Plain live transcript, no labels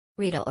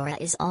Rita Ora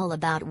is all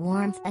about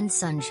warmth and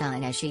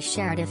sunshine as she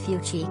shared a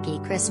few cheeky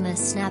Christmas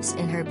snaps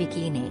in her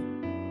bikini.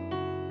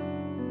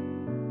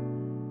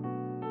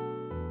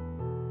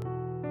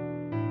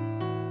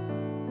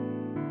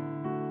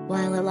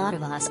 While a lot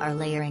of us are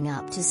layering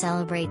up to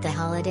celebrate the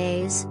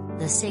holidays,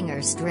 the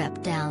singer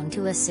stripped down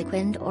to a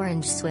sequined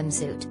orange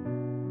swimsuit.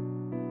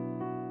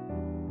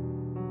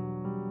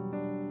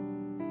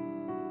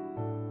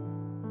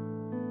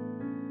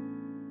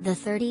 The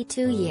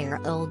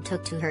 32-year-old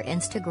took to her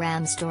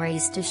Instagram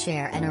stories to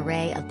share an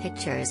array of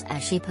pictures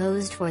as she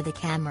posed for the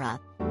camera.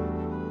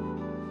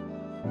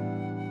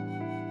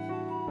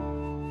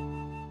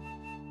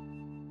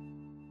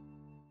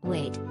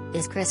 "Wait,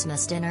 is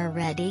Christmas dinner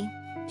ready?"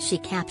 she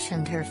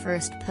captioned her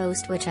first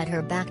post, which had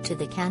her back to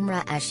the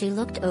camera as she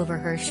looked over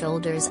her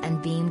shoulders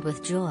and beamed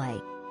with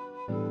joy.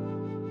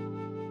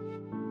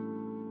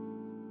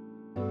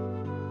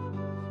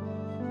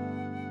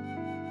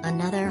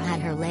 Another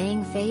had her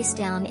laying face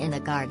down in the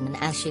garden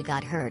as she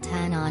got her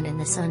tan on in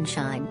the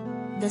sunshine.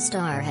 The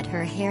star had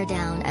her hair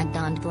down and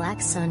donned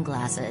black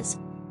sunglasses.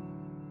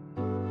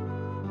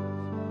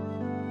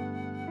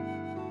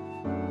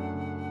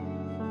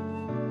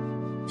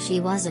 She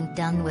wasn't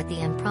done with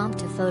the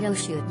impromptu photo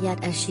shoot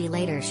yet, as she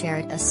later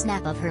shared a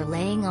snap of her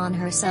laying on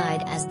her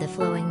side as the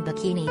flowing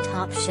bikini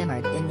top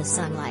shimmered in the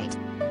sunlight.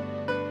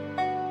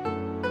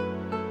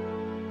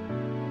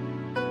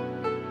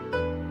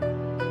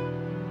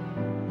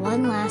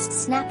 One last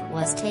snap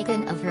was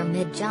taken of her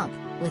mid-jump,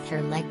 with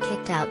her leg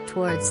kicked out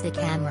towards the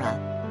camera.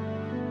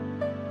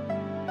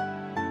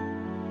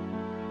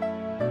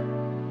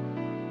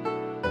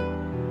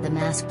 The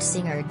Masked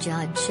Singer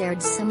judge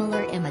shared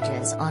similar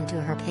images onto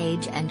her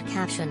page and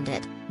captioned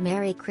it,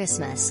 "Merry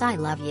Christmas, I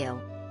love you."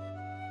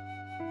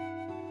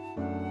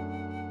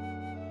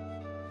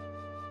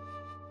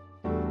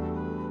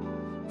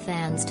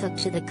 Fans took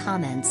to the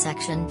comment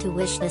section to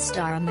wish the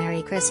star a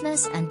Merry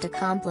Christmas and to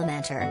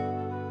compliment her.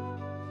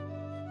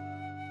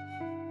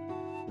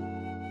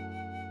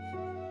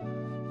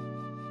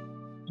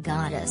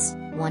 "Goddess,"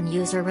 one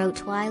user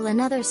wrote, while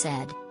another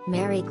said,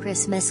 "Merry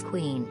Christmas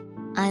Queen.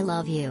 I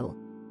love you."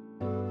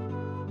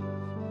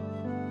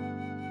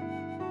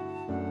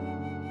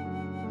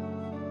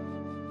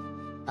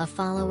 A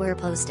follower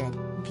posted,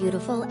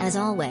 "Beautiful as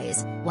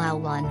always," while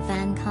one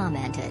fan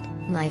commented,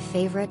 "My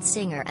favorite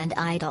singer and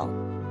idol."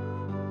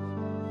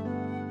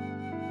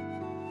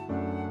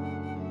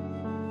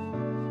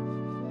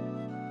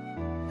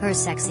 Her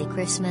sexy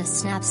Christmas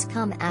snaps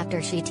come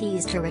after she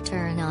teased her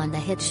return on the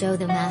hit show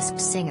The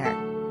Masked Singer.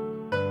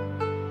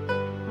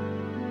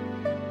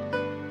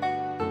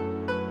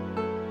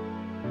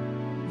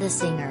 The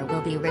singer will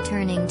be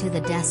returning to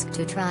the desk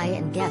to try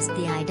and guess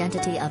the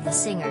identity of the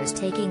singers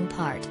taking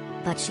part,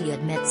 but she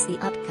admits the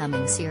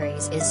upcoming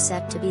series is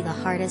set to be the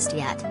hardest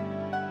yet.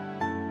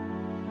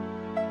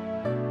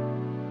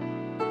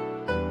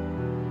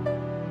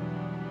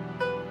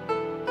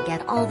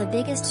 Get all the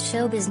biggest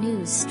showbiz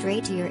news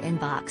straight to your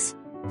inbox.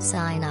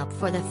 Sign up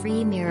for the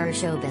free Mirror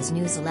Showbiz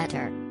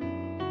newsletter.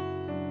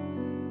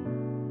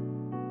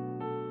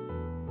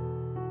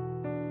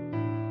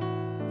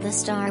 The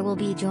star will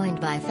be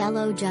joined by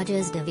fellow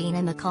judges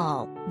Davina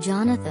McCall,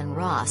 Jonathan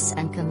Ross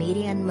and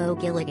comedian Mo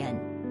Gilligan.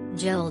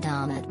 Joel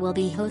Dommett will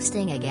be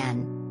hosting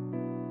again.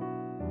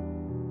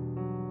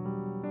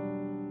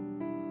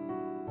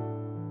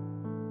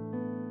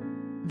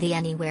 The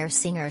Anywhere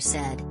singer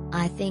said,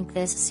 "I think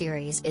this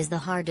series is the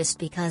hardest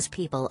because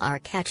people are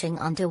catching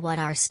on to what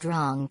our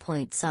strong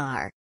points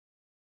are.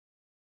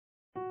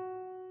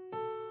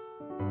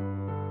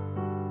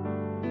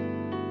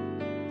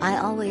 I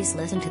always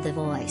listen to The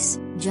Voice.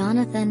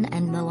 Jonathan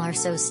and Mo are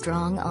so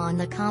strong on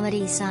the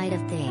comedy side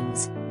of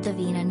things.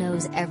 Davina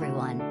knows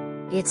everyone.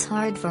 It's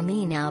hard for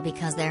me now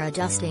because they're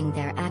adjusting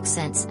their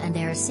accents and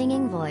their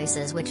singing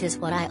voices, which is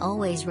what I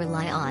always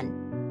rely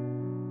on."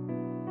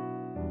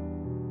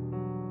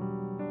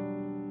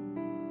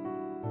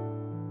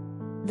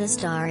 The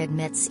star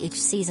admits each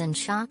season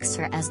shocks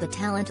her as the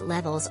talent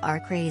levels are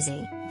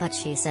crazy, but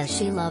she says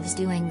she loves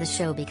doing the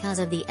show because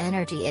of the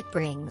energy it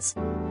brings.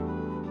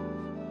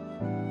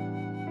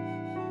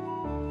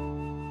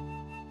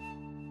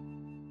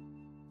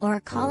 Or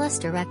call us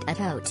direct at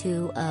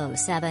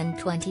 0207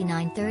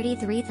 29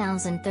 33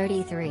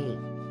 033.